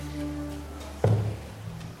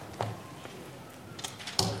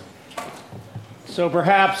So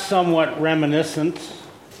perhaps somewhat reminiscent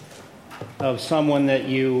of someone that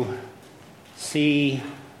you see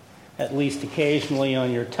at least occasionally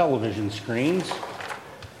on your television screens.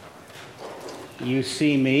 You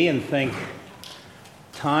see me and think,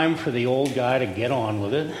 time for the old guy to get on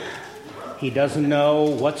with it. He doesn't know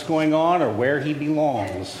what's going on or where he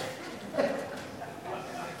belongs.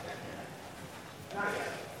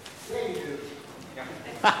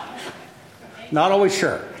 Not always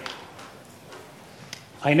sure.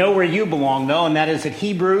 I know where you belong, though, and that is at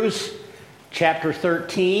Hebrews chapter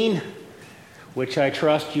 13, which I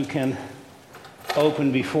trust you can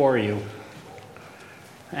open before you.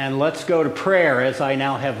 And let's go to prayer, as I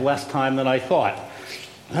now have less time than I thought.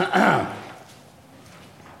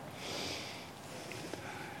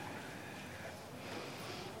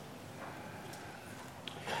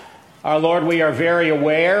 Our Lord, we are very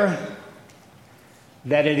aware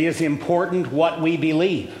that it is important what we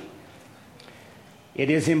believe. It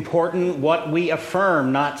is important what we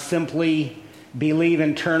affirm, not simply believe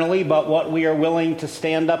internally, but what we are willing to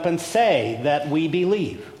stand up and say that we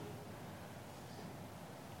believe.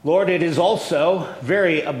 Lord, it is also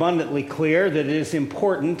very abundantly clear that it is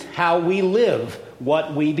important how we live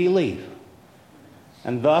what we believe.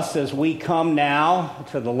 And thus, as we come now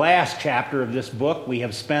to the last chapter of this book, we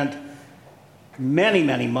have spent many,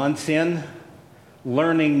 many months in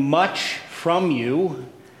learning much from you.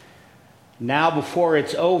 Now, before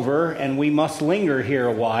it's over, and we must linger here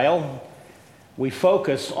a while, we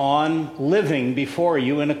focus on living before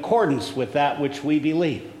you in accordance with that which we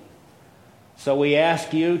believe. So we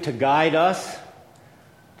ask you to guide us,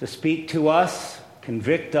 to speak to us,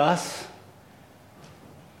 convict us,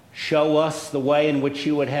 show us the way in which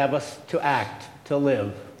you would have us to act, to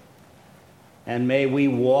live. And may we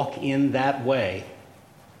walk in that way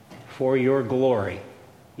for your glory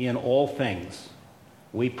in all things,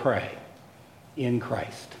 we pray. In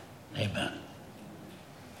Christ. Amen.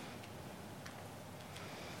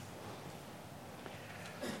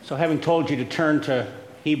 So having told you to turn to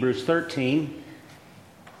Hebrews 13,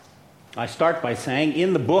 I start by saying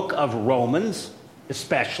in the book of Romans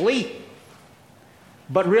especially,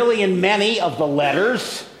 but really in many of the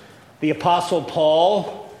letters, the Apostle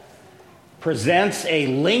Paul presents a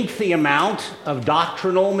lengthy amount of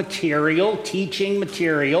doctrinal material, teaching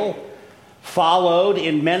material, followed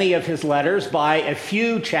in many of his letters by a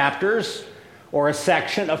few chapters or a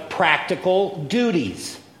section of practical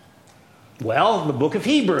duties. Well, the book of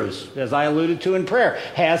Hebrews, as I alluded to in prayer,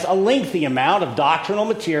 has a lengthy amount of doctrinal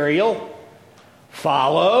material,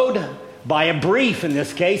 followed by a brief, in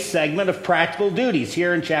this case, segment of practical duties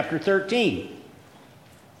here in chapter 13.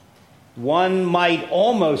 One might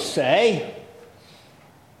almost say,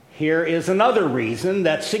 here is another reason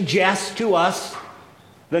that suggests to us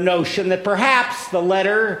the notion that perhaps the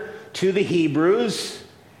letter to the Hebrews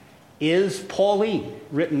is Pauline,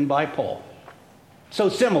 written by Paul. So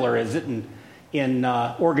similar is it in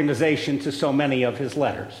organization to so many of his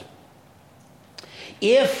letters.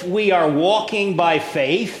 If we are walking by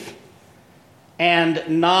faith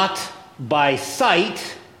and not by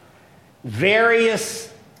sight, various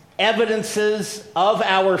evidences of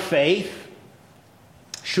our faith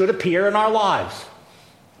should appear in our lives.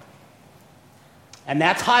 And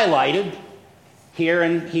that's highlighted here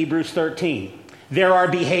in Hebrews 13. There are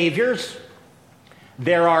behaviors,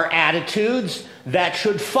 there are attitudes that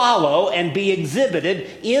should follow and be exhibited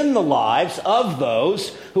in the lives of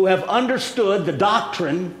those who have understood the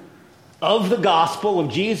doctrine of the gospel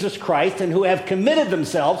of Jesus Christ and who have committed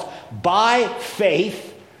themselves by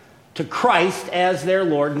faith to Christ as their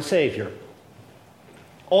Lord and Savior.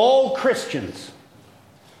 All Christians,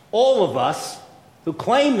 all of us who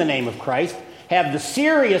claim the name of Christ, have the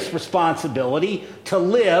serious responsibility to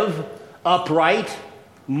live upright,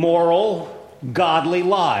 moral, godly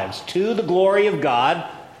lives to the glory of God.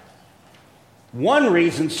 One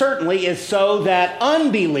reason certainly is so that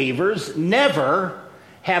unbelievers never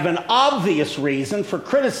have an obvious reason for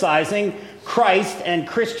criticizing Christ and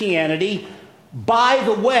Christianity by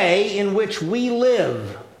the way in which we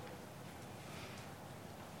live.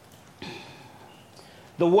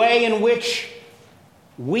 The way in which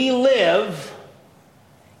we live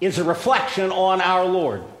is a reflection on our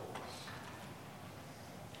Lord.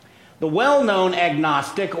 The well-known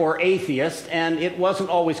agnostic or atheist, and it wasn't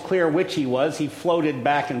always clear which he was, he floated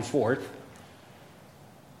back and forth,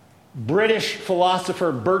 British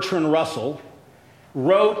philosopher Bertrand Russell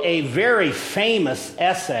wrote a very famous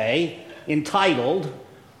essay entitled,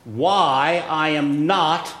 "Why I Am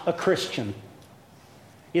Not a Christian."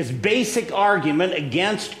 His basic argument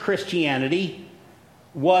against Christianity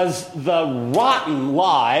was the rotten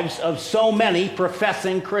lives of so many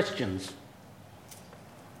professing Christians.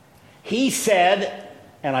 He said,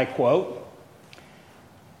 and I quote,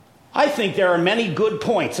 "I think there are many good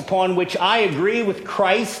points upon which I agree with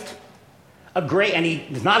Christ, and he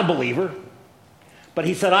is not a believer, but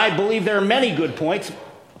he said, I believe there are many good points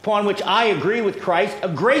upon which I agree with Christ a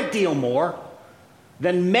great deal more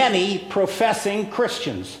than many professing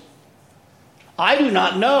Christians. I do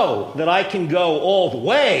not know that I can go all the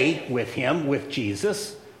way with him, with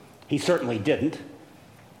Jesus." He certainly didn't.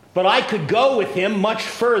 "But I could go with him much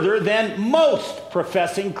further than most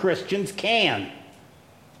professing Christians can."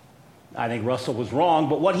 I think Russell was wrong,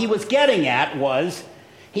 but what he was getting at was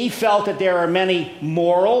he felt that there are many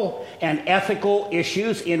moral and ethical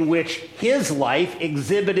issues in which his life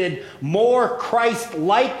exhibited more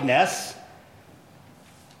Christ-likeness,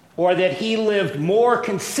 or that he lived more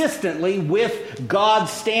consistently with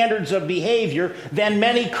God's standards of behavior than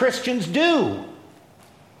many Christians do.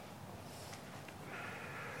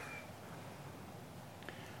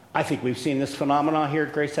 I think we've seen this phenomenon here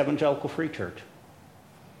at Grace Evangelical Free Church.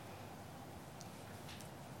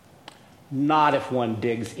 Not if one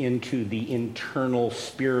digs into the internal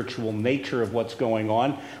spiritual nature of what's going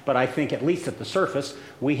on, but I think at least at the surface,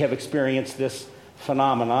 we have experienced this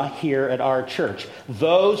phenomena here at our church.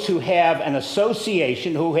 Those who have had an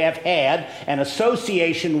association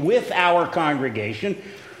with our congregation,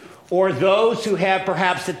 or those who have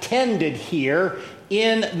perhaps attended here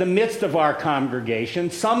in the midst of our congregation,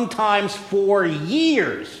 sometimes for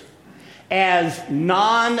years, as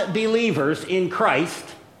non-believers in Christ,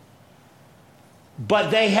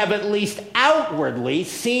 but they have at least outwardly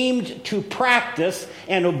seemed to practice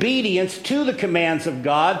an obedience to the commands of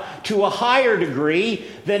God to a higher degree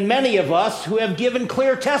than many of us who have given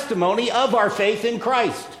clear testimony of our faith in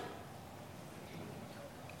Christ.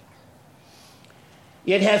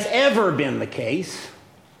 It has ever been the case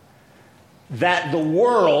that the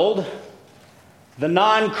world, the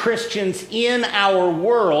non-Christians in our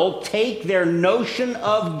world, take their notion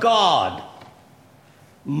of God,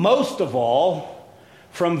 most of all,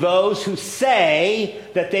 from those who say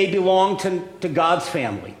that they belong to God's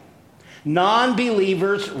family.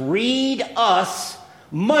 Non-believers read us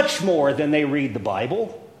much more than they read the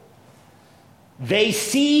Bible. They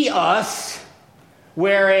see us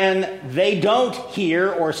wherein they don't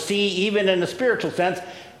hear or see, even in a spiritual sense,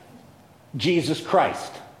 Jesus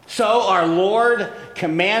Christ. So our Lord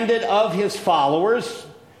commanded of his followers,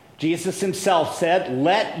 Jesus himself said,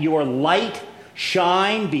 "Let your light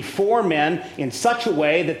shine before men in such a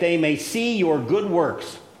way that they may see your good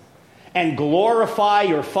works and glorify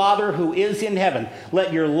your Father who is in heaven."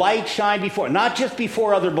 Let your light shine before, not just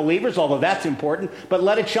before other believers, although that's important, but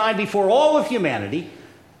let it shine before all of humanity,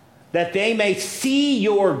 that they may see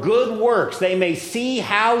your good works. They may see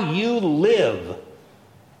how you live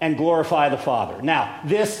and glorify the Father. Now,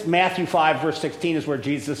 this, Matthew 5, verse 16, is where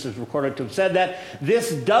Jesus is recorded to have said that.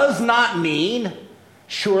 This does not mean,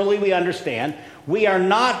 surely we understand, we are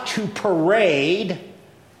not to parade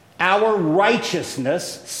our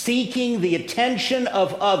righteousness, seeking the attention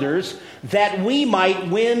of others, that we might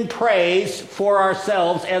win praise for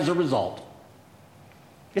ourselves as a result.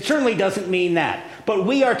 It certainly doesn't mean that. But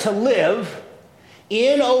we are to live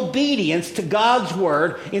in obedience to God's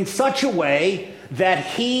word in such a way that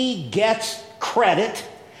he gets credit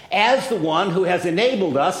as the one who has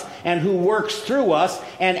enabled us and who works through us.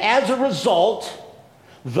 And as a result,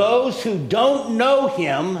 those who don't know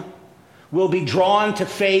him will be drawn to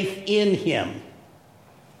faith in him.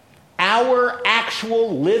 Our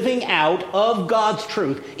actual living out of God's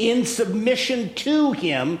truth in submission to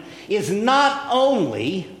him is not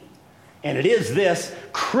only, and it is this,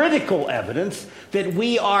 critical evidence that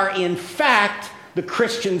we are in fact the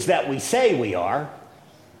Christians that we say we are.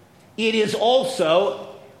 It is also,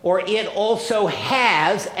 or it also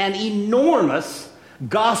has an enormous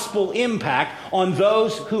gospel impact on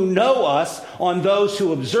those who know us, on those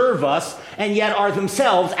who observe us, and yet are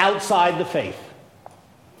themselves outside the faith.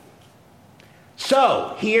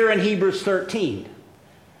 So, here in Hebrews 13,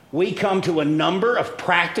 we come to a number of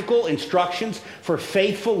practical instructions for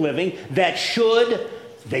faithful living that should,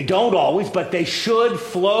 they don't always, but they should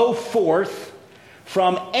flow forth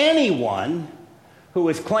from anyone who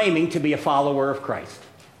is claiming to be a follower of Christ.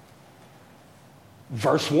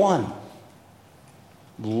 Verse 1.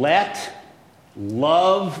 Let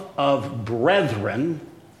love of the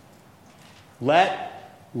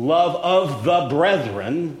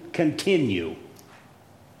brethren continue.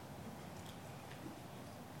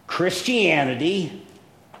 Christianity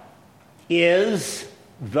is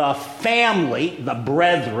the family, the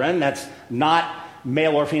brethren, that's not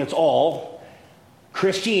male or female, it's all.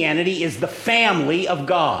 Christianity is the family of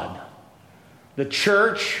God. The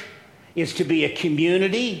church is to be a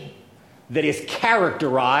community that is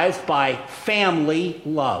characterized by family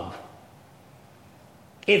love.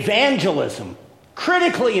 Evangelism,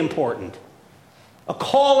 critically important, a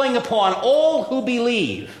calling upon all who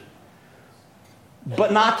believe,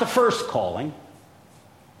 but not the first calling.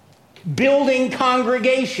 Building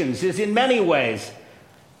congregations is in many ways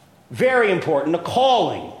very important, a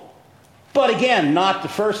calling, but again, not the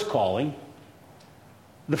first calling.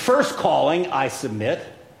 The first calling, I submit,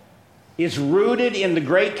 is rooted in the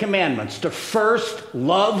great commandments to first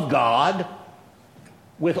love God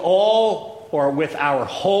with all or with our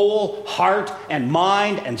whole heart and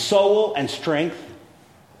mind and soul and strength.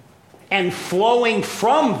 And flowing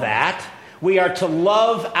from that, we are to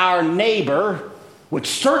love our neighbor, which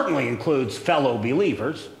certainly includes fellow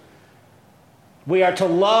believers. We are to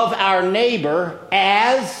love our neighbor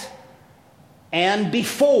as and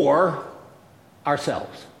before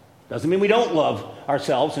ourselves. Doesn't mean we don't love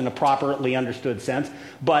ourselves in a properly understood sense,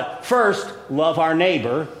 but first, love our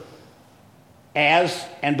neighbor as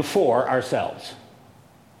and before ourselves.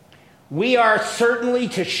 We are certainly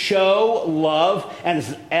to show love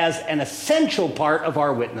as an essential part of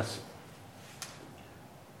our witness.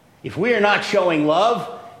 If we are not showing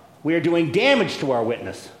love, we are doing damage to our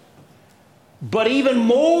witness. But even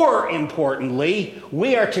more importantly,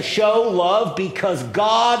 we are to show love because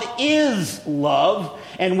God is love,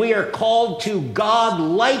 and we are called to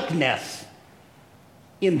God-likeness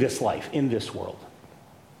in this life, in this world.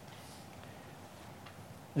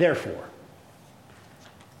 Therefore,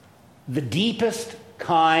 the deepest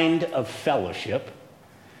kind of fellowship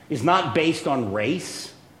is not based on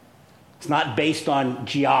race. It's not based on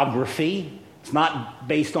geography. It's not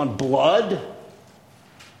based on blood.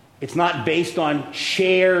 It's not based on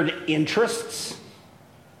shared interests.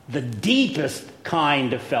 The deepest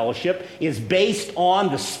kind of fellowship is based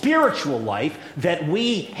on the spiritual life that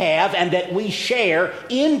we have and that we share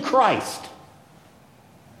in Christ,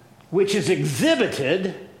 which is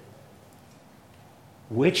exhibited,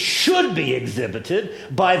 which should be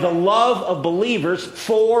exhibited by the love of believers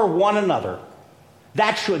for one another.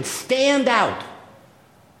 That should stand out.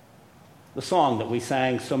 The song that we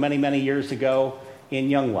sang so many, many years ago in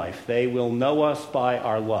Young Life, "They will know us by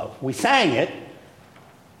our love." We sang it.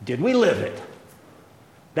 Did we live it?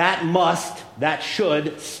 That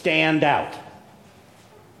should stand out.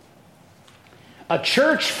 A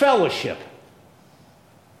church fellowship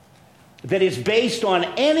that is based on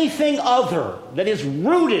anything other, that is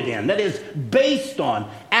rooted in, that is based on,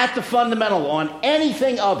 at the fundamental, on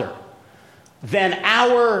anything other than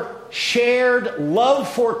our shared love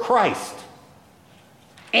for Christ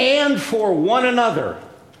and for one another,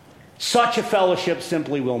 such a fellowship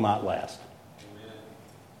simply will not last. Amen.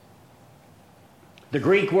 The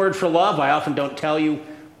Greek word for love, I often don't tell you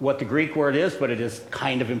what the Greek word is, but it is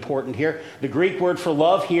kind of important here. The Greek word for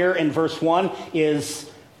love here in verse 1 is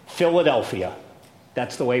Philadelphia.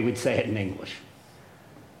 That's the way we'd say it in English.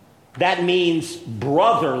 That means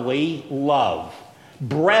brotherly love,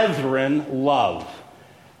 brethren love.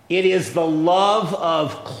 It is the love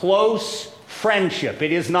of close friendship.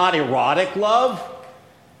 It is not erotic love.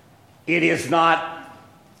 It is not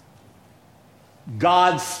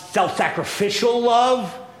God's self-sacrificial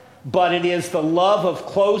love, but it is the love of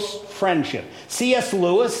close friendship. C.S.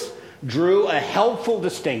 Lewis drew a helpful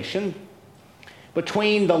distinction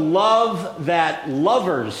between the love that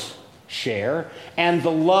lovers share and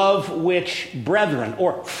the love which brethren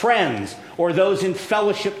or friends or those in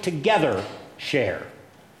fellowship together share.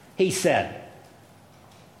 He said,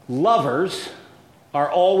 lovers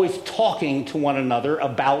are always talking to one another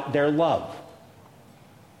about their love.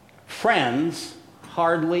 Friends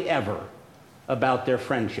hardly ever about their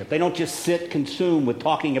friendship. They don't just sit consumed with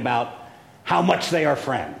talking about how much they are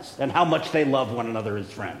friends and how much they love one another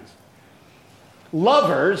as friends.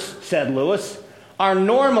 Lovers, said Lewis, are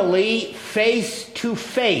normally face to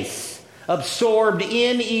face, absorbed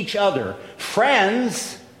in each other.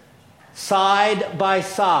 Friends, side by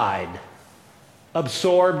side,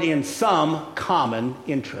 absorbed in some common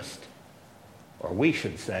interest. Or we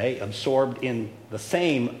should say, absorbed in the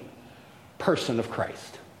same person of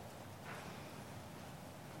Christ.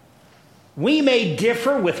 We may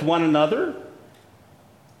differ with one another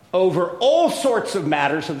over all sorts of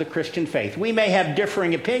matters of the Christian faith. We may have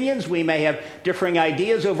differing opinions. We may have differing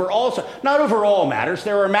ideas over not over all matters.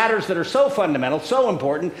 There are matters that are so fundamental, so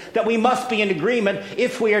important, that we must be in agreement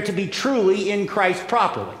if we are to be truly in Christ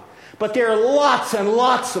properly. But there are lots and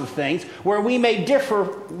lots of things where we may differ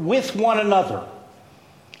with one another.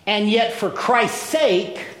 And yet, for Christ's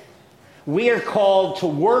sake, we are called to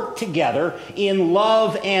work together in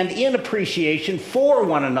love and in appreciation for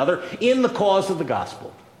one another in the cause of the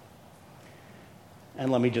gospel.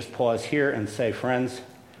 And let me just pause here and say, friends,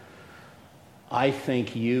 I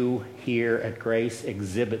think you here at Grace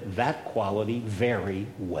exhibit that quality very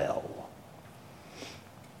well.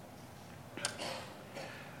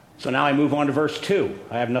 So now I move on to verse 2.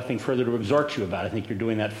 I have nothing further to exhort you about. I think you're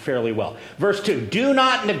doing that fairly well. Verse 2, do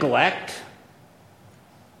not neglect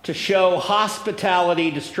to show hospitality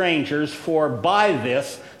to strangers, for by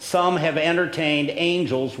this some have entertained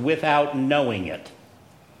angels without knowing it.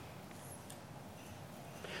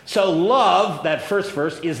 So love, that first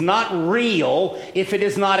verse, is not real if it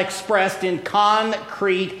is not expressed in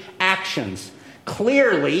concrete actions.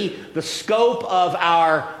 Clearly, the scope of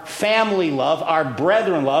our family love, our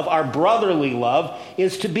brethren love, our brotherly love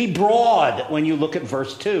is to be broad when you look at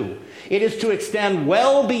verse 2. It is to extend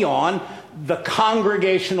well beyond the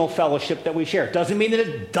congregational fellowship that we share. It doesn't mean that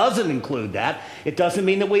it doesn't include that. It doesn't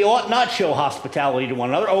mean that we ought not show hospitality to one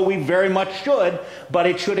another. Oh, we very much should, but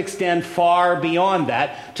it should extend far beyond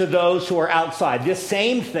that to those who are outside. This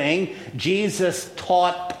same thing Jesus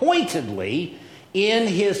taught pointedly in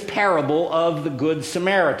his parable of the Good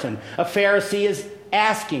Samaritan. A Pharisee is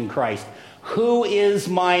asking Christ, who is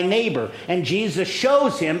my neighbor? And Jesus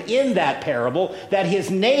shows him in that parable that his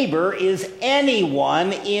neighbor is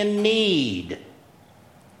anyone in need.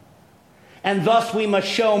 And thus we must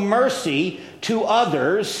show mercy to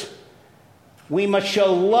others. We must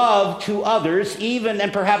show love to others, even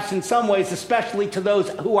and perhaps in some ways, especially to those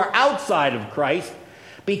who are outside of Christ,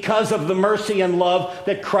 because of the mercy and love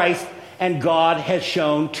that Christ and God has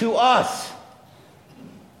shown to us.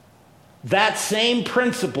 That same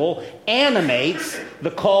principle animates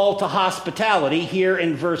the call to hospitality here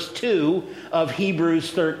in verse 2 of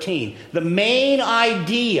Hebrews 13. The main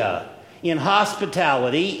idea in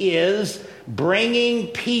hospitality is bringing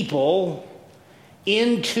people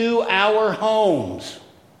into our homes.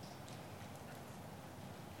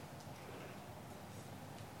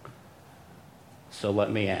 So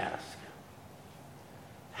let me ask,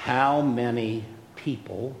 how many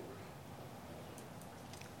people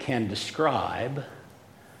can describe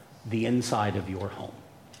the inside of your home?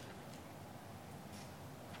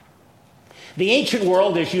 The ancient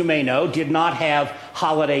world, as you may know, did not have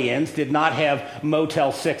Holiday Inns, did not have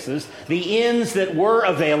Motel 6s. The inns that were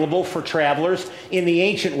available for travelers in the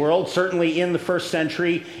ancient world, certainly in the first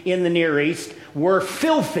century in the Near East, were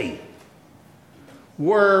filthy,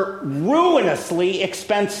 were ruinously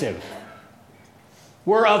expensive,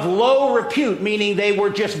 were of low repute, meaning they were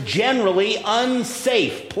just generally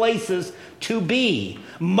unsafe places to be.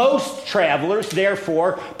 Most travelers,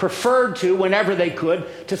 therefore, preferred to, whenever they could,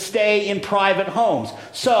 to stay in private homes.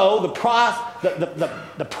 So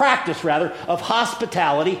the practice of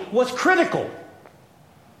hospitality was critical.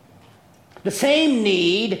 The same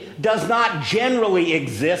need does not generally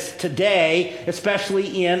exist today,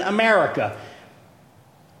 especially in America.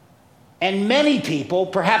 And many people,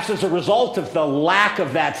 perhaps as a result of the lack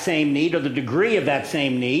of that same need or the degree of that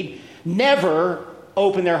same need, never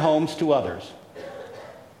open their homes to others.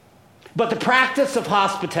 But the practice of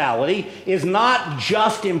hospitality is not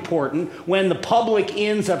just important when the public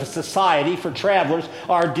inns of a society for travelers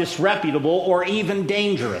are disreputable or even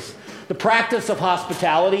dangerous. The practice of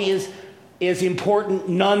hospitality is important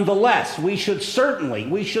nonetheless. We should certainly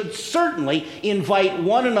invite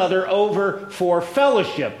one another over for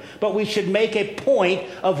fellowship, but we should make a point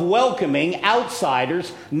of welcoming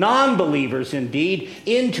outsiders, non-believers indeed,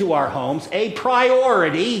 into our homes, a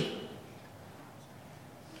priority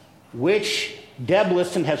which Deb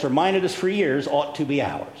Liston has reminded us for years ought to be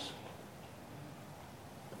ours.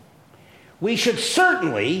 We should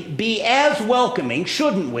certainly be as welcoming,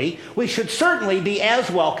 shouldn't we? We should certainly be as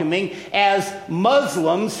welcoming as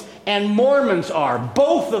Muslims and Mormons are.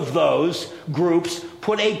 Both of those groups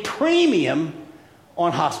put a premium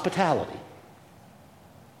on hospitality.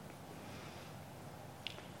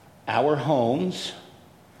 Our homes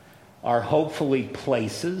are hopefully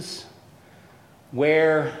places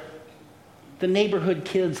where the neighborhood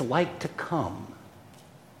kids like to come.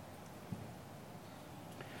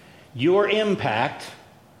 Your impact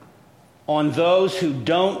on those who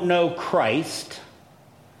don't know Christ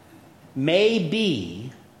may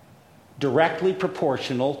be directly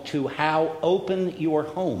proportional to how open your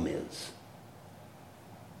home is.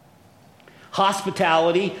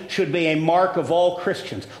 Hospitality should be a mark of all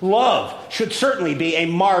Christians. Love should certainly be a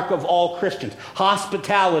mark of all Christians.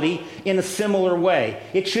 Hospitality in a similar way.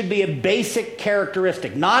 It should be a basic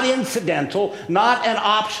characteristic, not incidental, not an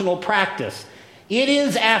optional practice. It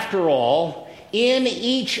is, after all, in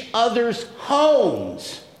each other's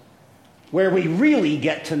homes where we really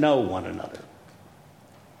get to know one another.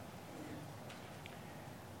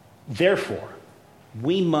 Therefore,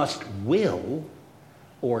 we must will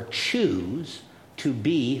or choose to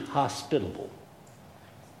be hospitable.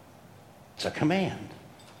 It's a command.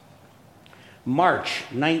 March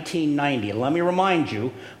 1990, let me remind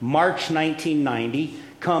you, March 1990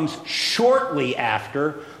 comes shortly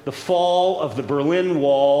after the fall of the Berlin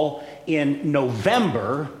Wall in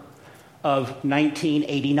November of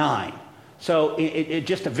 1989. So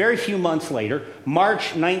just a very few months later,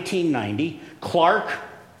 March 1990, Clark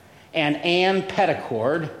and Ann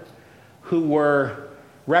Petticord, who were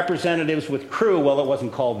representatives with Cru, well, it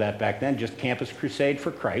wasn't called that back then, just Campus Crusade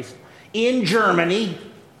for Christ, in Germany,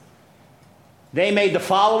 they made the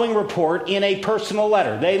following report in a personal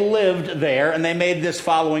letter. They lived there, and they made this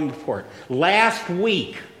following report. Last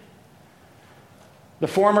week, the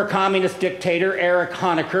former communist dictator Erich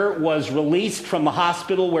Honecker was released from the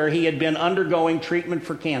hospital where he had been undergoing treatment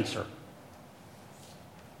for cancer.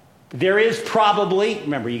 There is probably,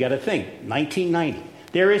 remember, you got to think, 1990.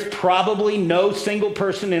 There is probably no single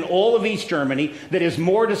person in all of East Germany that is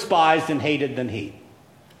more despised and hated than he.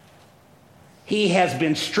 He has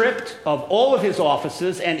been stripped of all of his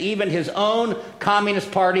offices, and even his own Communist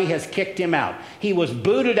Party has kicked him out. He was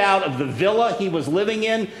booted out of the villa he was living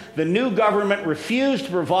in. The new government refused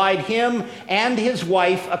to provide him and his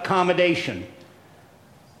wife accommodation.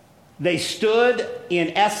 They stood,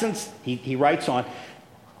 in essence, he writes on,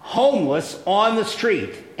 homeless on the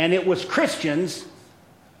street, and it was Christians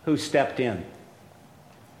who stepped in.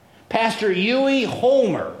 Pastor Uwe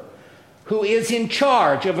Holmer, who is in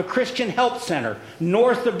charge of a Christian health center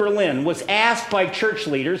north of Berlin, was asked by church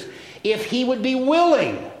leaders if he would be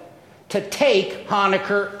willing to take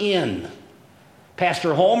Honecker in.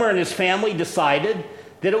 Pastor Holmer and his family decided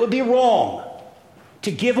that it would be wrong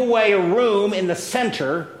to give away a room in the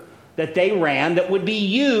center that they ran that would be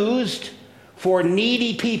used for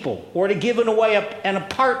needy people, or to give away an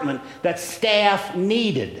apartment that staff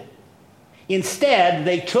needed. Instead,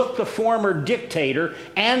 they took the former dictator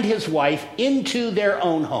and his wife into their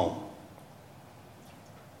own home.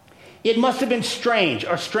 It must have been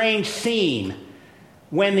a strange scene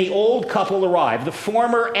when the old couple arrived. The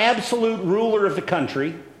former absolute ruler of the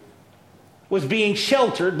country was being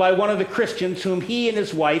sheltered by one of the Christians whom he and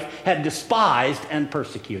his wife had despised and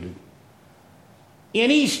persecuted.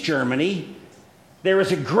 In East Germany, there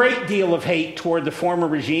is a great deal of hate toward the former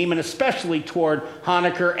regime, and especially toward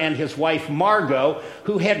Honecker and his wife Margot,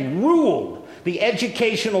 who had ruled the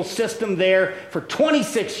educational system there for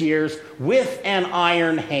 26 years with an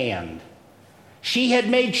iron hand. She had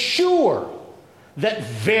made sure that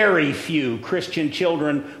very few Christian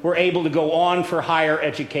children were able to go on for higher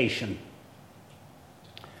education.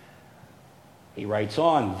 He writes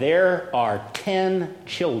on, there are 10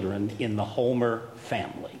 children in the Holmer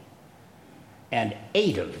family, and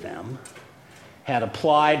 8 of them had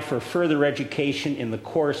applied for further education in the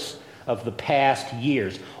course of the past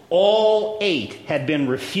years. All 8 had been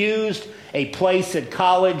refused a place at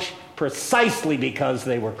college precisely because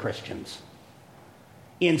they were Christians,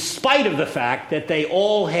 in spite of the fact that they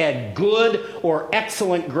all had good or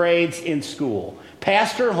excellent grades in school.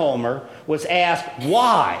 Pastor Holmer was asked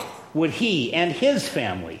why would he and his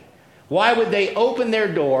family, why would they open their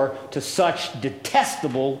door to such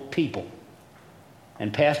detestable people?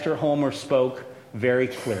 And Pastor Holmer spoke very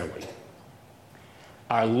clearly.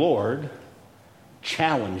 Our Lord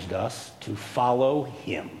challenged us to follow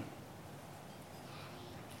him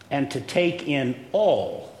and to take in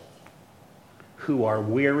all who are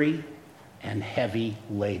weary and heavy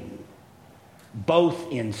laden,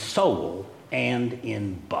 both in soul and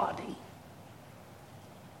in body.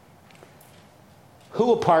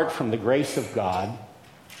 Who, apart from the grace of God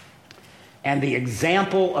and the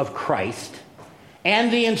example of Christ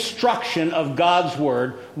and the instruction of God's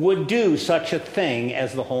word, would do such a thing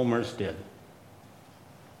as the Holmers did?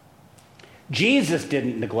 Jesus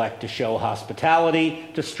didn't neglect to show hospitality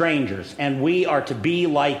to strangers, and we are to be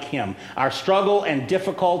like him. Our struggle and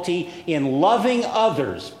difficulty in loving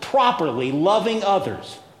others, properly loving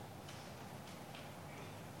others,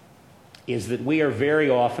 is that we are very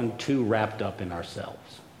often too wrapped up in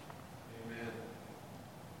ourselves. Amen.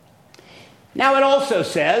 Now it also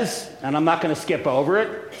says, and I'm not going to skip over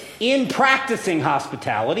it, in practicing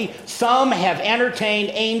hospitality, some have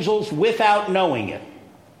entertained angels without knowing it.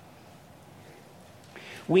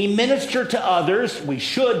 We minister to others, we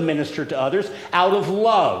should minister to others, out of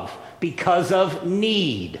love, because of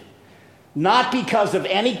need, not because of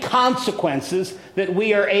any consequences that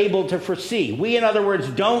we are able to foresee. We, in other words,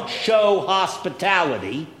 don't show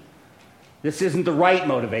hospitality. This isn't the right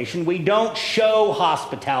motivation. We don't show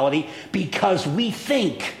hospitality because we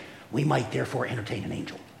think we might therefore entertain an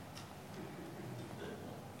angel.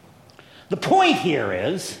 The point here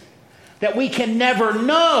is that we can never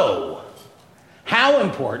know how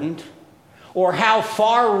important or how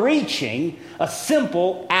far-reaching a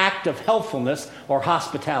simple act of helpfulness or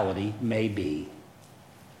hospitality may be.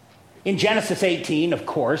 In Genesis 18, of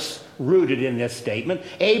course, rooted in this statement,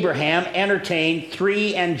 Abraham entertained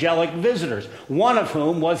 3 angelic visitors, one of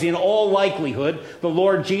whom was in all likelihood the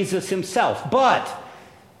Lord Jesus himself. But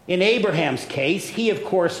in Abraham's case, he, of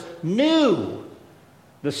course, knew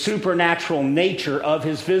the supernatural nature of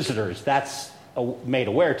his visitors. That's made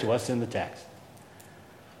aware to us in the text.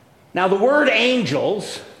 Now, the word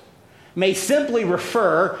angels may simply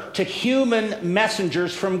refer to human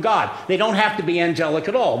messengers from God. They don't have to be angelic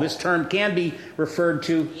at all. This term can be referred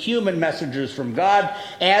to human messengers from God,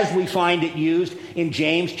 as we find it used in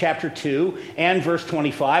James chapter 2 and verse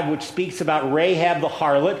 25, which speaks about Rahab the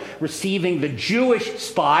harlot receiving the Jewish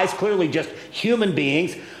spies, clearly just human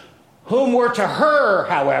beings, whom were to her,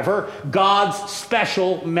 however, God's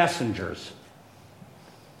special messengers.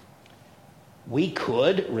 We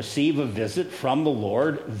could receive a visit from the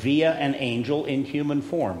Lord via an angel in human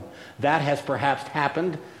form. That has perhaps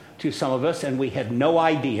happened to some of us, and we had no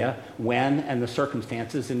idea when and the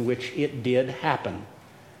circumstances in which it did happen.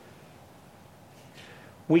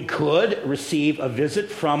 We could receive a visit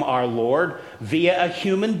from our Lord via a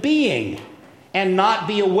human being and not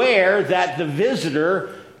be aware that the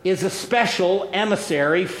visitor is a special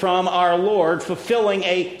emissary from our Lord fulfilling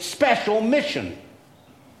a special mission.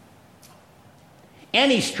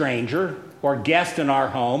 Any stranger or guest in our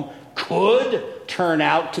home could turn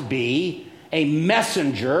out to be a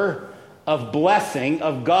messenger of blessing,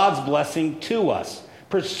 of God's blessing to us.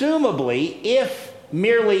 Presumably, if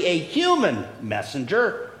merely a human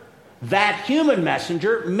messenger, that human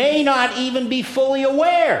messenger may not even be fully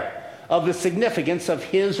aware of the significance of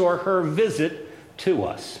his or her visit to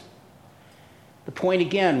us. The point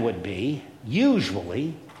again would be,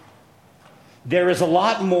 usually, there is a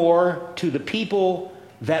lot more to the people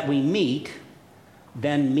that we meet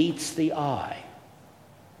than meets the eye.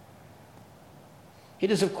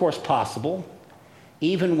 It is, of course, possible,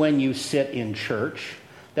 even when you sit in church,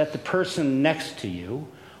 that the person next to you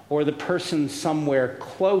or the person somewhere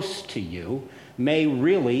close to you may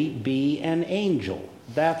really be an angel.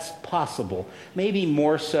 That's possible. Maybe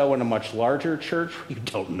more so in a much larger church where you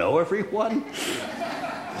don't know everyone.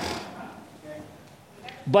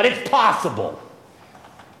 But it's possible.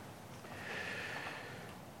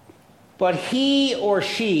 But he or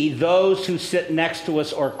she, those who sit next to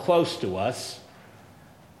us or close to us,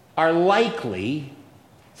 are likely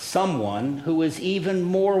someone who is even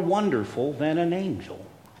more wonderful than an angel.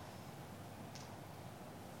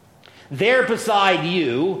 There beside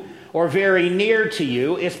you, or very near to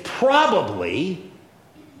you, is probably,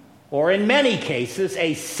 or in many cases,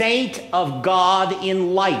 a saint of God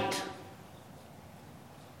in light.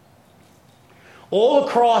 All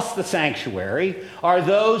across the sanctuary are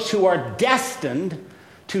those who are destined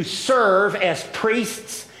to serve as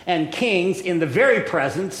priests and kings in the very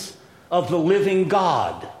presence of the living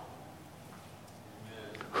God,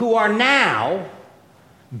 who are now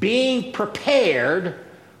being prepared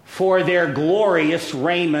for their glorious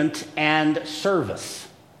raiment and service.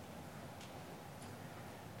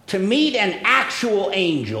 To meet an actual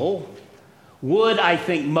angel would, I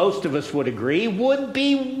think most of us would agree, would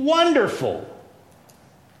be wonderful.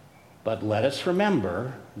 But let us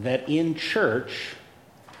remember that in church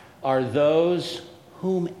are those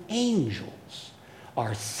whom angels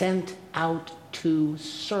are sent out to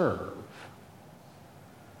serve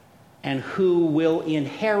and who will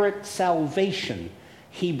inherit salvation.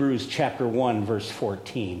 Hebrews chapter 1, verse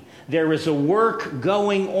 14. There is a work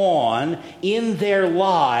going on in their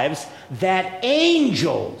lives that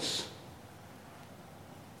angels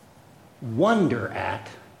wonder at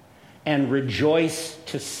and rejoice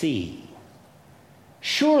to see.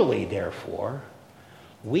 Surely, therefore,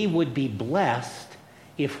 we would be blessed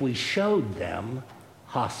if we showed them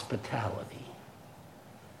hospitality.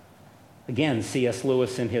 Again, C.S.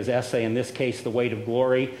 Lewis, in his essay, in this case, The Weight of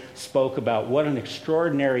Glory, spoke about what an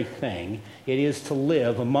extraordinary thing it is to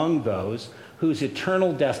live among those whose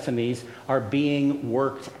eternal destinies are being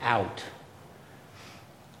worked out.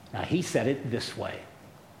 Now, he said it this way: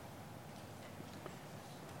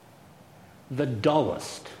 the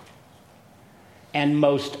dullest and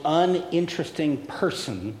most uninteresting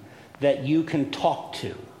person that you can talk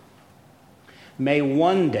to may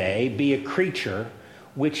one day be a creature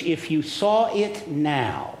which, if you saw it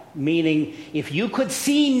now, meaning if you could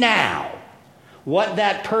see now what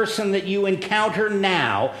that person that you encounter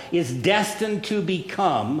now is destined to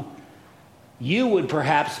become, you would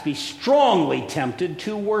perhaps be strongly tempted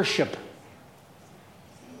to worship.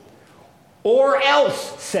 Or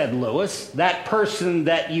else, said Lewis, that person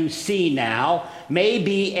that you see now may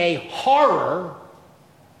be a horror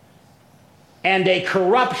and a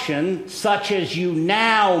corruption such as you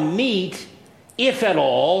now meet, if at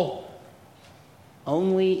all,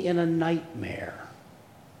 only in a nightmare.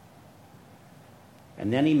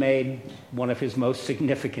 And then he made one of his most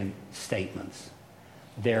significant statements.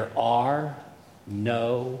 There are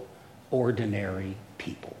no ordinary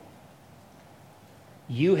people.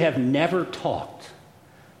 You have never talked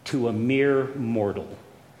to a mere mortal.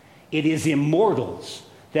 It is immortals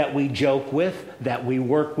that we joke with, that we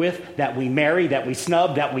work with, that we marry, that we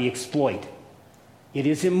snub, that we exploit. It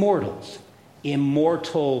is immortals.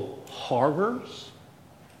 Immortal horrors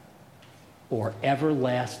or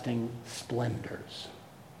everlasting splendors.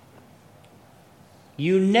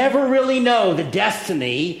 You never really know the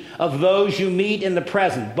destiny of those you meet in the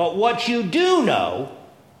present, but what you do know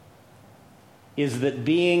is that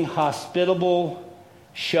being hospitable,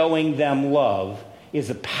 showing them love, is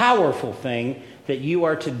a powerful thing that you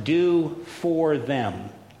are to do for them.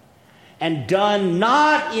 And done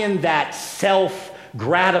not in that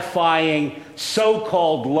self-gratifying,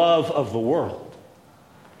 so-called love of the world.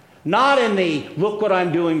 Not in the, look what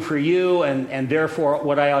I'm doing for you and therefore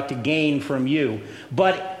what I ought to gain from you.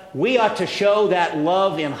 But we ought to show that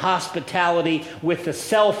love in hospitality with the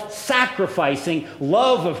self-sacrificing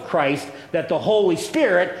love of Christ that the Holy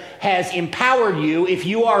Spirit has empowered you, if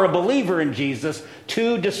you are a believer in Jesus,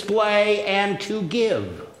 to display and to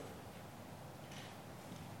give.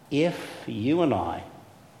 If you and I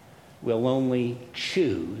will only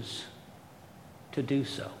choose to do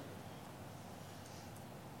so.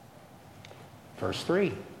 Verse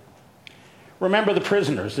 3. Remember the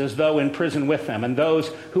prisoners as though in prison with them, and those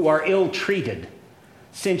who are ill-treated,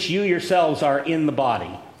 since you yourselves are in the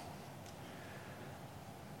body.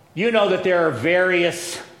 You know that there are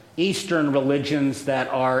various Eastern religions that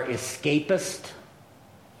are escapist.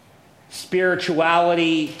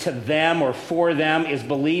 Spirituality to them or for them is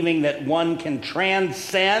believing that one can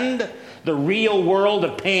transcend the real world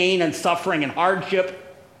of pain and suffering and hardship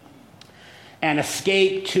and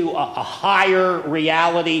escape to a higher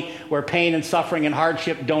reality where pain and suffering and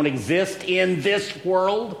hardship don't exist in this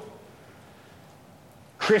world.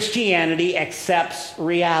 Christianity accepts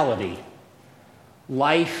reality.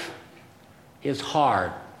 Life is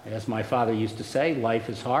hard. As my father used to say, life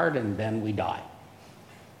is hard and then we die.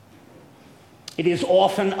 It is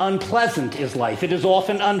often unpleasant, is life. It is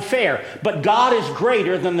often unfair. But God is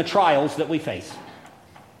greater than the trials that we face.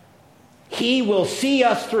 He will see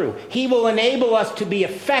us through. He will enable us to be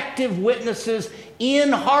effective witnesses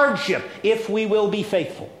in hardship if we will be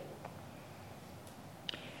faithful.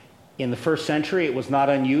 In the first century, it was not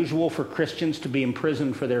unusual for Christians to be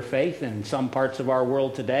imprisoned for their faith. And in some parts of our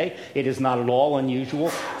world today, it is not at all unusual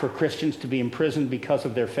for Christians to be imprisoned because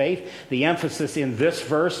of their faith. The emphasis in this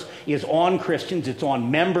verse is on Christians. It's on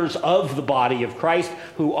members of the body of Christ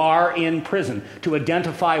who are in prison. To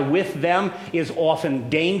identify with them is often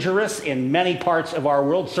dangerous in many parts of our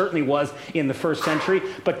world, certainly was in the first century.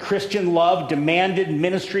 But Christian love demanded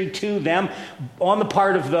ministry to them on the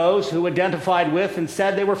part of those who identified with and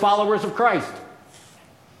said they were followers of Christ.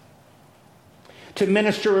 To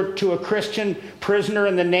minister to a Christian prisoner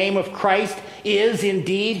in the name of Christ is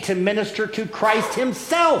indeed to minister to Christ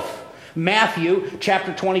himself. Matthew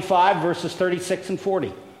chapter 25, verses 36 and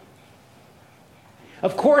 40.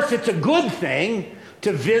 Of course, it's a good thing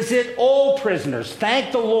to visit all prisoners.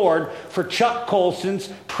 Thank the Lord for Chuck Colson's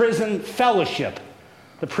prison fellowship,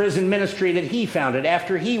 the prison ministry that he founded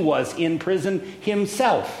after he was in prison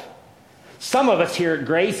himself. Some of us here at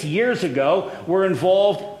Grace, years ago, were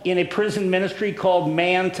involved in a prison ministry called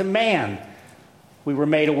Man to Man. We were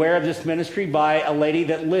made aware of this ministry by a lady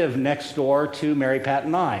that lived next door to Mary Pat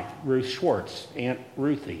and I, Ruth Schwartz, Aunt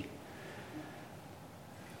Ruthie.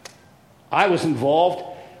 I was involved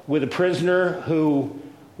with a prisoner who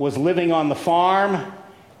was living on the farm,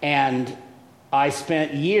 and I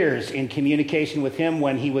spent years in communication with him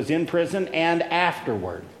when he was in prison and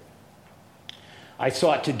afterward. I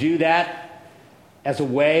sought to do that as a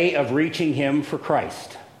way of reaching him for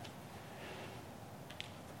Christ.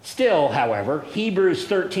 Still, however, Hebrews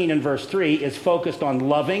 13 and verse 3 is focused on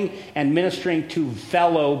loving and ministering to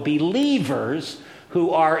fellow believers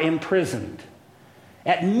who are imprisoned.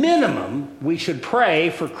 At minimum, we should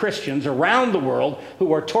pray for Christians around the world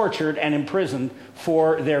who are tortured and imprisoned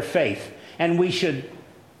for their faith. And we should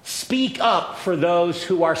speak up for those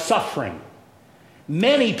who are suffering.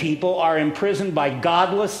 Many people are imprisoned by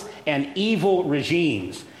godless and evil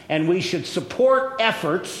regimes, and we should support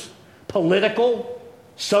efforts, political,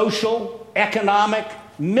 social, economic,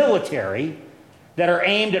 military, that are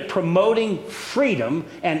aimed at promoting freedom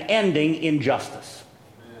and ending injustice.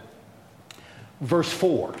 Amen. Verse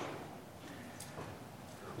 4.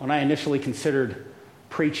 When I initially considered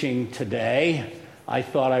preaching today, I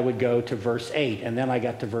thought I would go to verse 8, and then I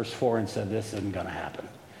got to verse 4 and said, this isn't going to happen.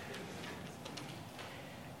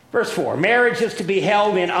 Verse 4, marriage is to be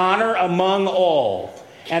held in honor among all,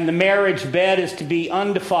 and the marriage bed is to be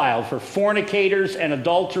undefiled. For fornicators and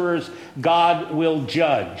adulterers, God will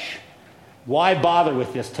judge. Why bother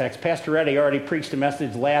with this text? Pastor Eddie already preached a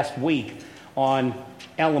message last week on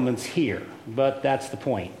elements here, but that's the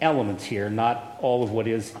point. Elements here, not all of what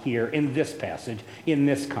is here in this passage, in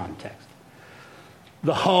this context.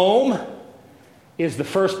 The home is the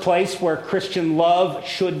first place where Christian love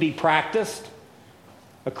should be practiced.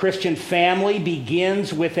 A Christian family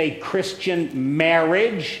begins with a Christian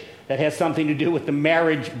marriage that has something to do with the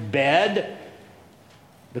marriage bed.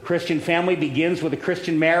 The Christian family begins with a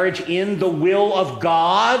Christian marriage in the will of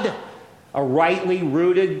God. A rightly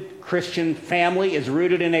rooted Christian family is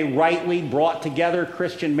rooted in a rightly brought together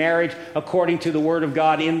Christian marriage according to the Word of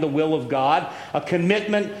God in the will of God. A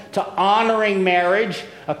commitment to honoring marriage,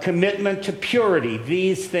 a commitment to purity.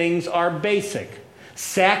 These things are basic.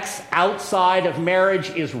 Sex outside of marriage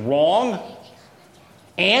is wrong,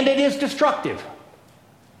 and it is destructive.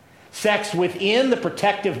 Sex within the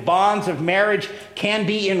protective bonds of marriage can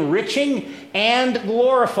be enriching and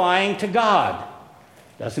glorifying to God.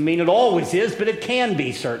 Doesn't mean it always is, but it can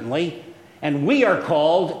be, certainly. And we are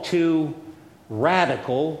called to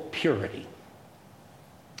radical purity.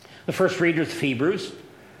 The first readers of Hebrews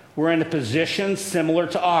were in a position similar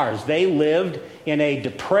to ours. They lived in a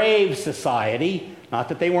depraved society. Not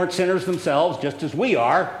that they weren't sinners themselves, just as we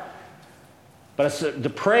are, but a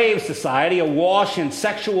depraved society awash in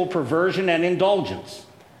sexual perversion and indulgence.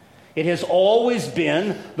 It has always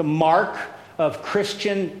been the mark of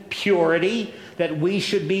Christian purity that we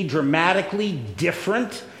should be dramatically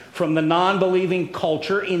different from the non-believing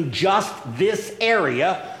culture in just this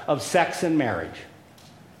area of sex and marriage.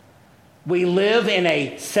 We live in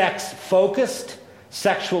a sex-focused,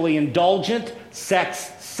 sexually indulgent,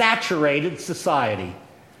 sex-saturated society.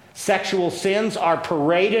 Sexual sins are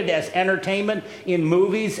paraded as entertainment in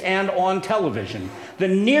movies and on television. The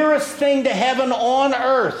nearest thing to heaven on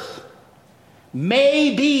earth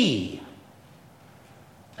may be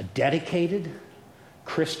a dedicated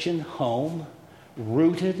Christian home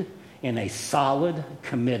rooted in a solid,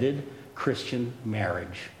 committed Christian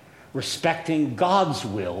marriage, respecting God's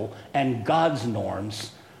will and God's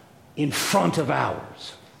norms in front of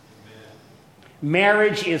ours. Amen.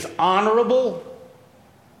 Marriage is honorable,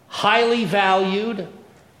 highly valued,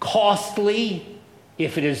 costly,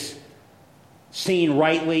 if it is seen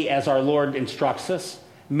rightly as our Lord instructs us.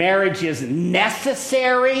 Marriage is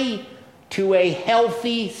necessary to a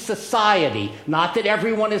healthy society. Not that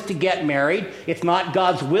everyone is to get married. It's not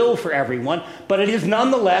God's will for everyone, but it is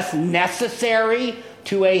nonetheless necessary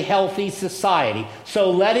to a healthy society.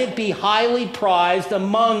 So let it be highly prized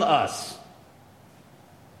among us.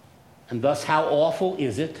 And thus, how awful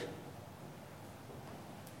is it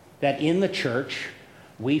that in the church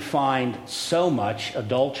we find so much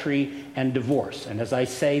adultery and divorce? And as I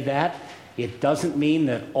say that, it doesn't mean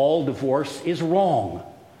that all divorce is wrong.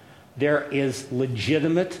 There is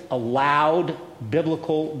legitimate, allowed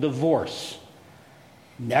biblical divorce.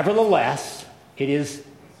 Nevertheless, it is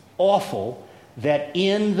awful that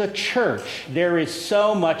in the church there is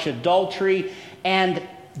so much adultery and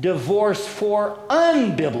divorce for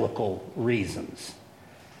unbiblical reasons,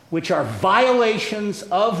 which are violations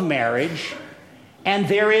of marriage, and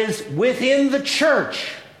there is within the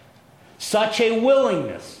church such a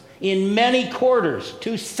willingness in many quarters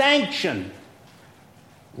to sanction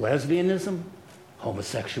lesbianism,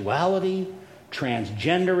 homosexuality,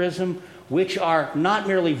 transgenderism, which are not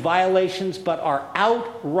merely violations but are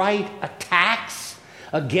outright attacks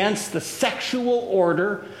against the sexual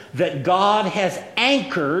order that God has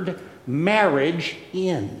anchored marriage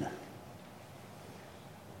in.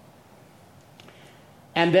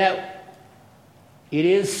 And that it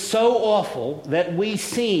is so awful that we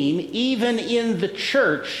seem, even in the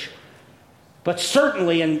church, but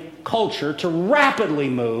certainly in culture, to rapidly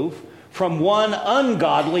move from one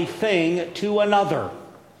ungodly thing to another.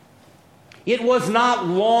 It was not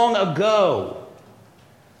long ago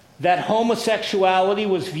that homosexuality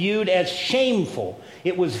was viewed as shameful.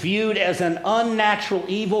 It was viewed as an unnatural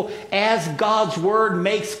evil, as God's word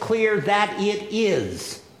makes clear that it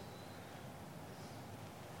is.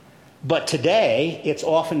 But today, it's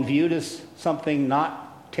often viewed as something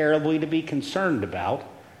not terribly to be concerned about,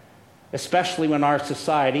 especially when our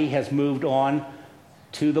society has moved on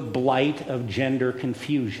to the blight of gender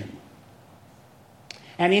confusion.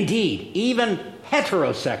 And indeed, even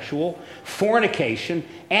heterosexual fornication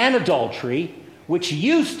and adultery, which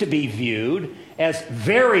used to be viewed as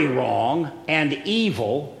very wrong and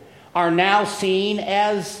evil, are now seen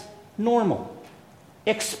as normal,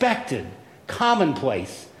 expected,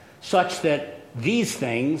 commonplace, such that these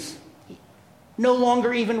things no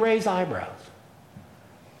longer even raise eyebrows.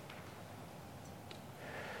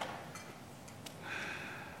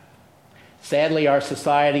 Sadly, our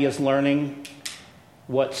society is learning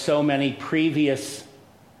what so many previous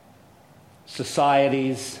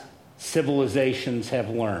societies, civilizations have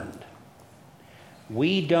learned.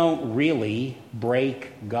 We don't really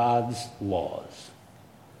break God's laws.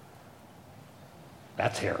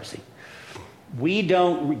 That's heresy. We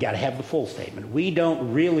got to have the full statement. We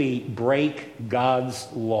don't really break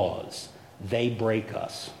God's laws. They break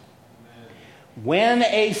us. When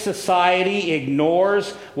a society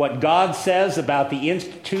ignores what God says about the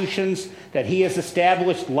institutions that he has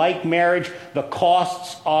established, like marriage, the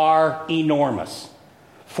costs are enormous.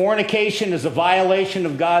 Fornication is a violation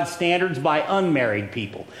of God's standards by unmarried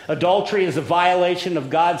people. Adultery is a violation of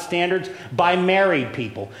God's standards by married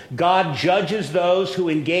people. God judges those who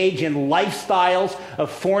engage in lifestyles of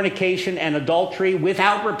fornication and adultery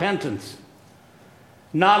without repentance,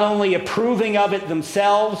 not only approving of it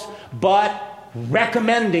themselves, but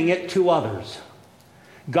recommending it to others.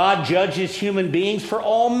 God judges human beings for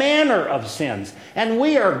all manner of sins, and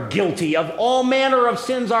we are guilty of all manner of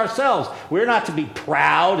sins ourselves. We're not to be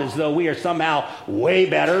proud as though we are somehow way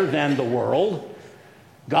better than the world.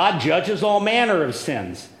 God judges all manner of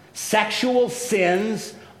sins. Sexual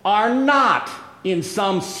sins are not, in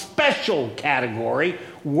some special category,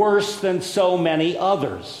 worse than so many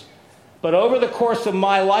others. But over the course of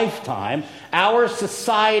my lifetime, our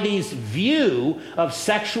society's view of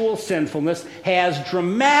sexual sinfulness has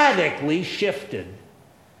dramatically shifted.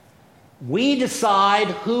 We decide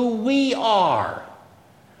who we are.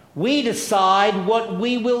 We decide what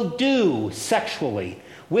we will do sexually,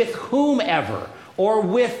 with whomever or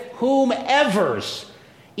with whomevers,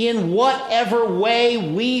 in whatever way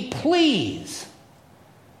we please.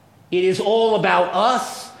 It is all about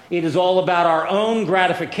us. It is all about our own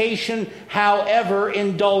gratification, however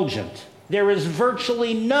indulgent. There is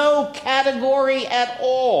virtually no category at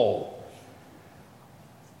all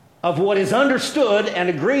of what is understood and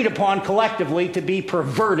agreed upon collectively to be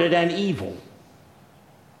perverted and evil,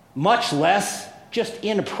 much less just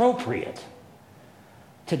inappropriate.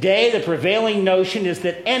 Today, the prevailing notion is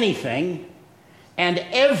that anything and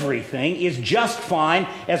everything is just fine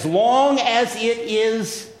as long as it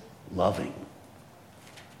is loving.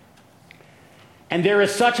 And there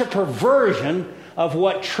is such a perversion of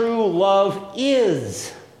what true love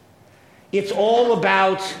is. It's all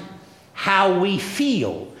about how we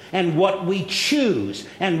feel and what we choose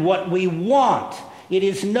and what we want. It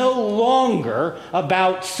is no longer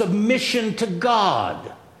about submission to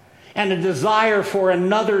God and a desire for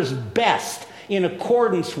another's best in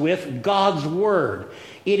accordance with God's word.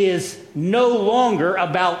 It is no longer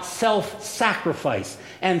about self-sacrifice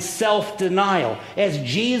and self-denial, as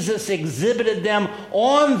Jesus exhibited them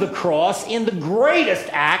on the cross in the greatest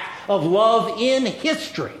act of love in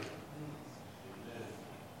history.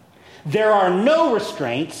 There are no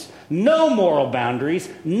restraints, no moral boundaries,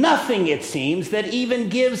 nothing, it seems, that even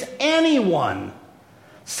gives anyone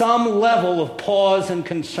some level of pause and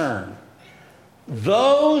concern.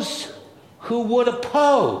 Those who would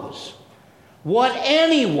oppose what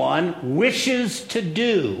anyone wishes to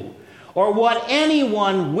do, or what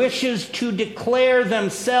anyone wishes to declare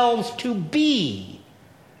themselves to be,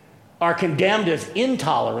 are condemned as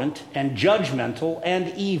intolerant and judgmental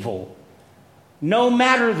and evil, no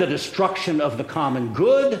matter the destruction of the common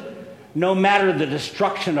good, no matter the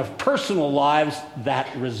destruction of personal lives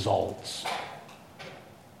that results.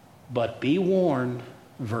 But be warned,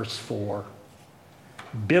 verse 4.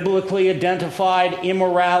 Biblically identified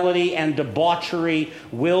immorality and debauchery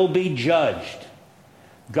will be judged.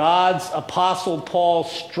 God's Apostle Paul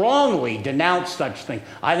strongly denounced such things.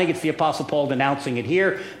 I think it's the Apostle Paul denouncing it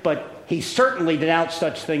here, but he certainly denounced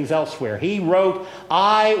such things elsewhere. He wrote,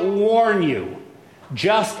 I warn you,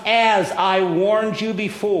 just as I warned you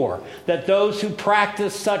before, that those who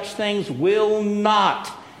practice such things will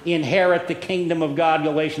not inherit the kingdom of God,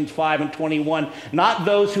 Galatians 5:21. Not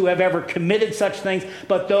those who have ever committed such things,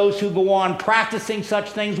 but those who go on practicing such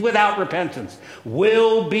things without repentance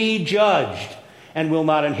will be judged and will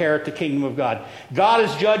not inherit the kingdom of God. God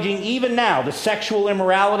is judging even now the sexual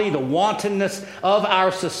immorality, the wantonness of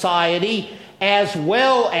our society, as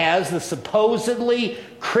well as the supposedly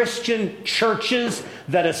Christian churches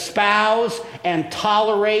that espouse and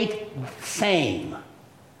tolerate same.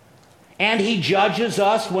 And he judges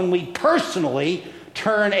us when we personally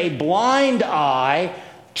turn a blind eye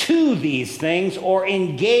to these things or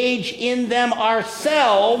engage in them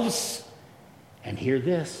ourselves. And hear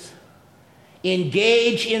this: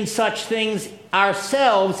 engage in such things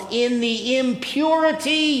ourselves in the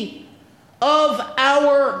impurity of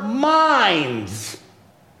our minds,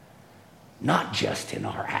 not just in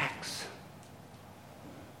our acts.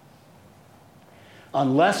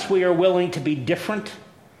 Unless we are willing to be different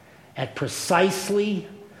at precisely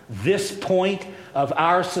this point of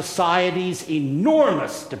our society's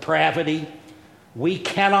enormous depravity, we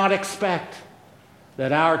cannot expect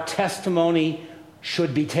that our testimony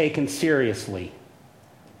should be taken seriously.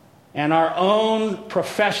 And our own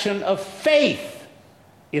profession of faith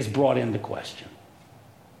is brought into question.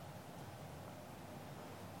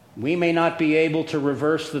 We may not be able to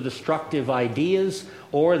reverse the destructive ideas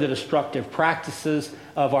or the destructive practices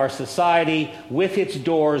of our society with its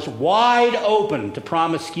doors wide open to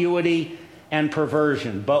promiscuity and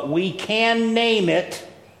perversion, but we can name it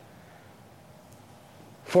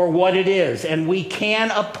for what it is, and we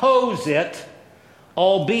can oppose it,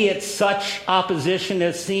 albeit such opposition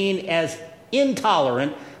is seen as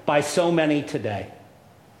intolerant by so many today.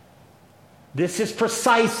 This is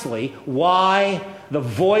precisely why the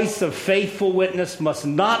voice of faithful witness must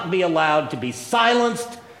not be allowed to be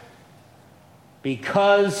silenced,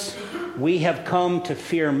 because we have come to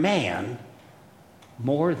fear man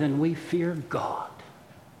more than we fear God.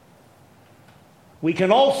 We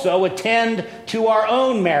can also attend to our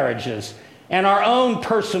own marriages and our own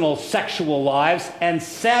personal sexual lives and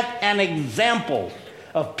set an example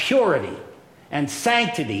of purity and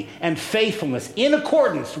sanctity and faithfulness in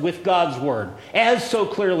accordance with God's word, as so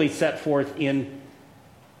clearly set forth in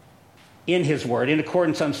his word, in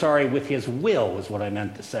accordance, with his will is what I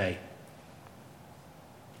meant to say.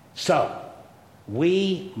 So,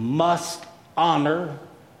 we must honor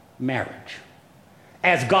marriage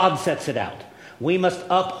as God sets it out. We must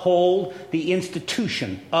uphold the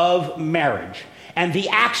institution of marriage and the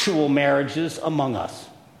actual marriages among us.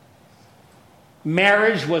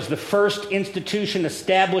 Marriage was the first institution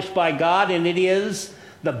established by God, and it is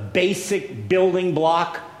the basic building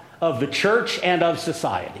block of the church and of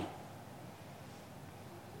society.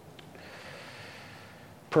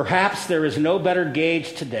 Perhaps there is no better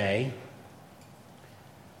gauge today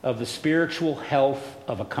of the spiritual health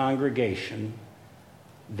of a congregation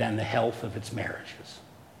than the health of its marriages.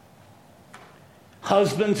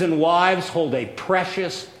 Husbands and wives hold a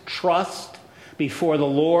precious trust before the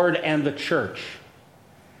Lord and the church.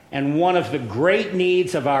 And one of the great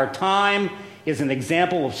needs of our time is an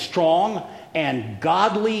example of strong and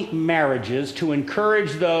godly marriages to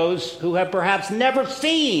encourage those who have perhaps never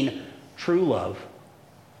seen true love,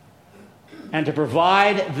 and to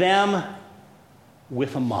provide them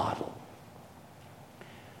with a model.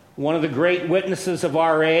 One of the great witnesses of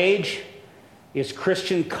our age is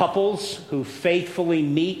Christian couples who faithfully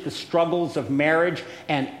meet the struggles of marriage,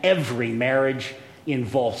 and every marriage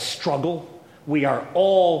involves struggle. We are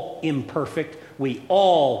all imperfect. We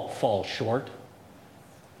all fall short.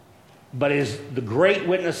 But is the great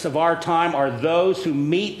witness of our time are those who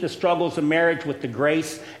meet the struggles of marriage with the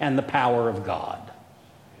grace and the power of God.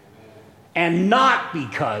 And not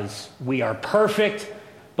because we are perfect,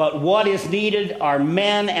 but what is needed are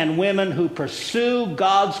men and women who pursue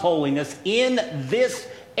God's holiness in this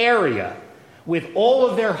area with all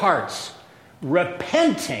of their hearts,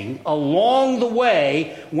 repenting along the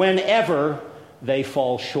way whenever they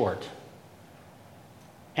fall short,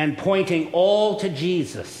 and pointing all to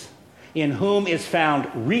Jesus, in whom is found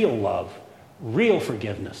real love, real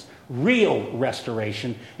forgiveness, real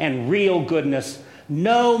restoration, and real goodness,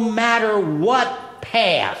 no matter what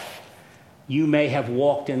path you may have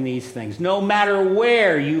walked in these things. No matter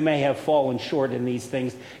where you may have fallen short in these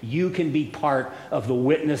things, you can be part of the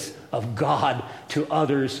witness of God to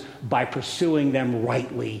others by pursuing them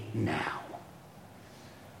rightly now.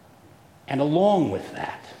 And along with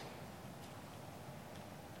that,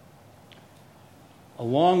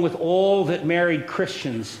 along with all that married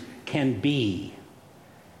Christians can be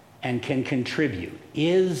and can contribute,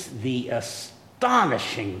 is the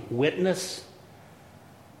astonishing witness,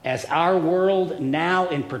 as our world now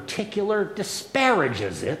in particular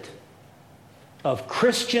disparages it, of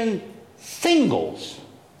Christian singles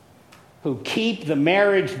who keep the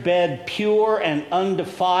marriage bed pure and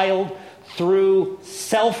undefiled through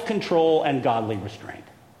self-control and godly restraint.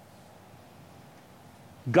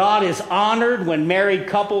 God is honored when married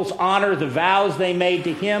couples honor the vows they made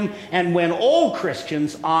to him, and when all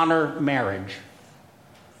Christians honor marriage.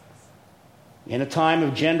 In a time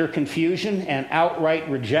of gender confusion and outright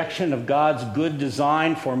rejection of God's good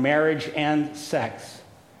design for marriage and sex,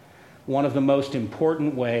 one of the most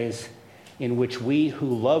important ways in which we who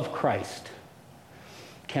love Christ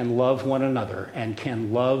can love one another and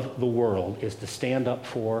can love the world is to stand up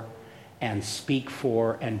for and speak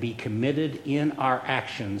for and be committed in our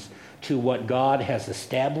actions to what God has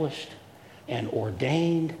established and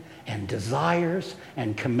ordained and desires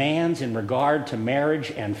and commands in regard to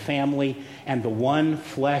marriage and family and the one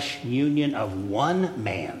flesh union of one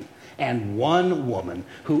man and one woman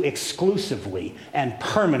who exclusively and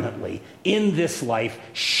permanently in this life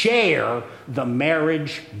share the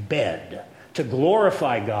marriage bed to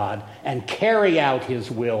glorify God and carry out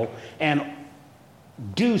his will and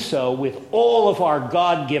do so with all of our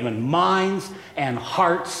God-given minds and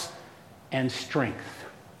hearts and strength.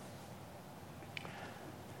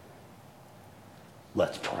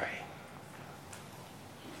 Let's pray.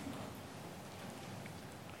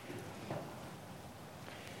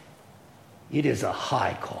 It is a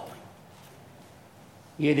high calling.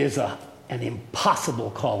 It is an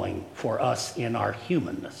impossible calling for us in our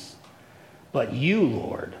humanness. But you,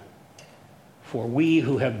 Lord, for we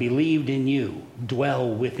who have believed in you,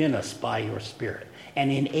 dwell within us by your Spirit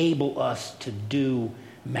and enable us to do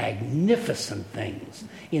magnificent things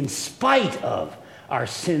in spite of our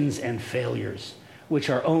sins and failures, which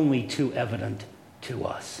are only too evident to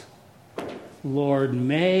us. Lord,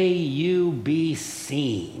 may you be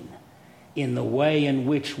seen in the way in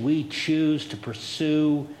which we choose to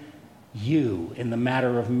pursue you in the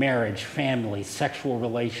matter of marriage, family, sexual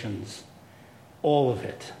relations, all of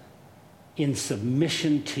it, in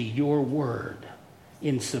submission to your word,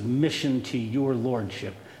 in submission to your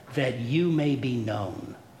lordship, that you may be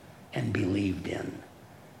known and believed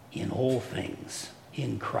in all things.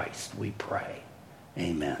 In Christ we pray.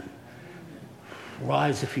 Amen.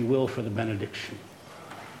 Rise, if you will, for the benediction.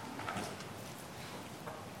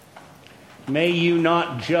 May you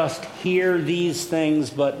not just hear these things,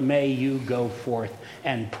 but may you go forth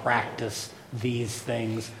and practice these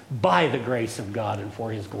things by the grace of God and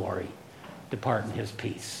for his glory. Depart in his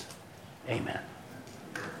peace. Amen.